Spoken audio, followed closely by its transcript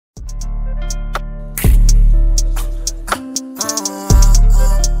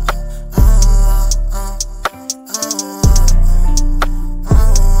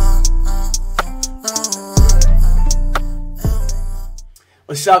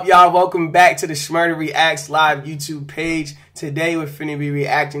What's up, y'all? Welcome back to the Shmurda Reacts live YouTube page. Today, we're finna be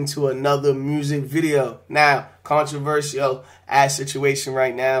reacting to another music video. Now, controversial ass situation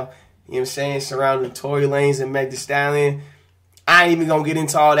right now. You know what I'm saying? Surrounding Tory Lanez and Meg Thee Stallion. I ain't even gonna get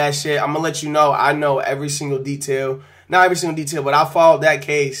into all that shit. I'm gonna let you know I know every single detail. Not every single detail, but I followed that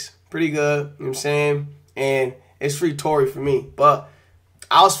case pretty good. You know what I'm saying? And it's free Tory for me. But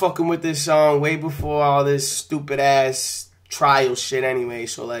I was fucking with this song way before all this stupid ass trial shit anyway.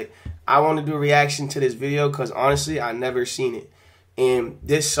 So like, I want to do a reaction to this video because honestly, I never seen it. And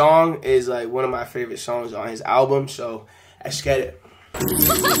this song is like one of my favorite songs on his album. So let's get it. I'm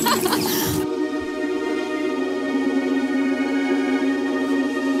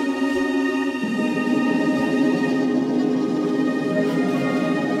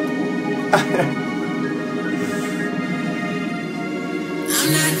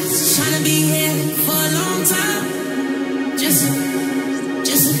not trying to be here for a long time.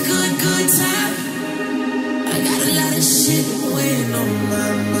 Just a good time. I got a lot of shit weighing on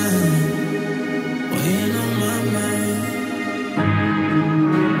my mind. Weighing on my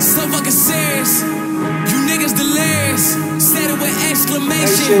mind. So fucking serious. You niggas delirious. Said it with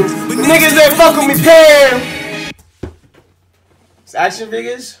exclamation. But niggas ain't fucking me, Pam. It's action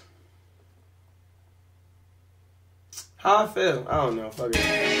figures. How I feel? I don't know. Fuck it.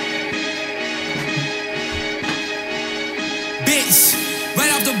 Bitch,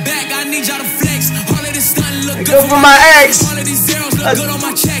 right off the back, I need y'all to flex. All of this stunting look good for my ex. All of these zeros look good on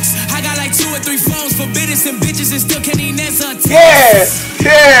my checks. I got like 2 or 3 phones for business and bitches and still can't even answer a text.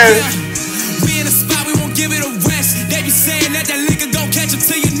 Yeah. We in a spot, we won't give it a rest. They be saying that liquor gon' catch up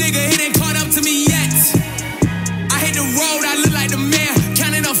to you, nigga. It ain't caught up to me yet. I hit the road, I look like the man.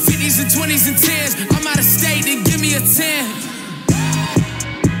 Counting up 50s and 20s and 10s. I'm out of state, then give me a 10.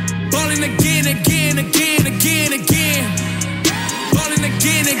 Ballin' again. Ballin'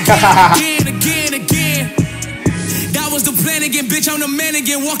 again. That was the plan again, bitch, I'm the man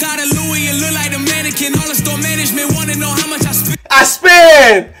again. Walk out of Louis and look like the mannequin. All the store management wanna know how much I spend. I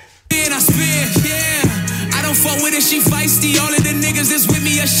spend, yeah. I don't fuck with it, she feisty. All of the niggas that's with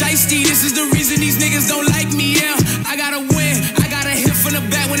me are shiesty. This is the reason these niggas don't like me, yeah. I gotta win, I gotta hit from the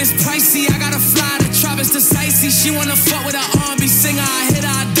back when it's pricey. I gotta fly to Travis to Sightsee. She wanna fuck with an R&B singer. I hit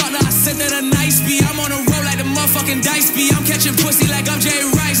her, I ducked her, I sent her a nice beat. I'm on a roll like the motherfucking dice beat. I'm catching pussy like I'm Jay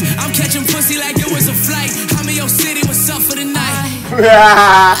Rice. I'm catching pussy like it was a flight. I'm in your city, what's up for the night?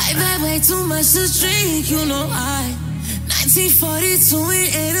 I've had way too much to drink, you know I 1942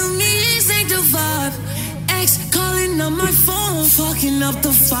 and enemies ain't the vibe. Ex calling on my phone, fucking up the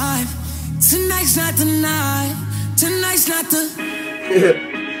vibe. Tonight's not the night. Tonight's not the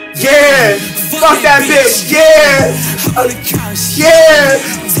yeah. Fuck that bitch, yeah. Yeah.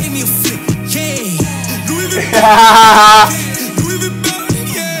 Take me a flick, yeah.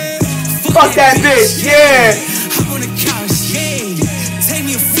 Fuck that bitch, yeah. I'm on the couch, yeah. Take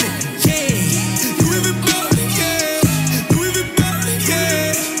me a flick, yeah.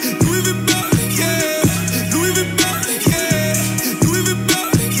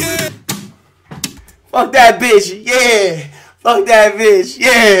 Fuck that bitch, yeah. Fuck that bitch,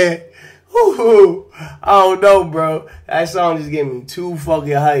 yeah. Woo-hoo. I don't know, bro. That song just gave me too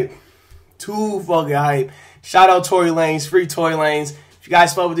fucking hype. Too fucking hype. Shout out Tory Lanez, free Tory Lanez. If you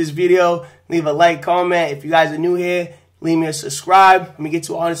guys fuck with this video, leave a like, comment. If you guys are new here, leave me a subscribe. When we get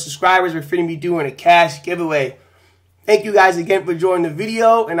to 100 subscribers, we're finna be doing a cash giveaway. Thank you guys again for joining the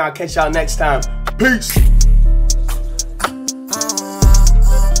video, and I'll catch y'all next time. Peace.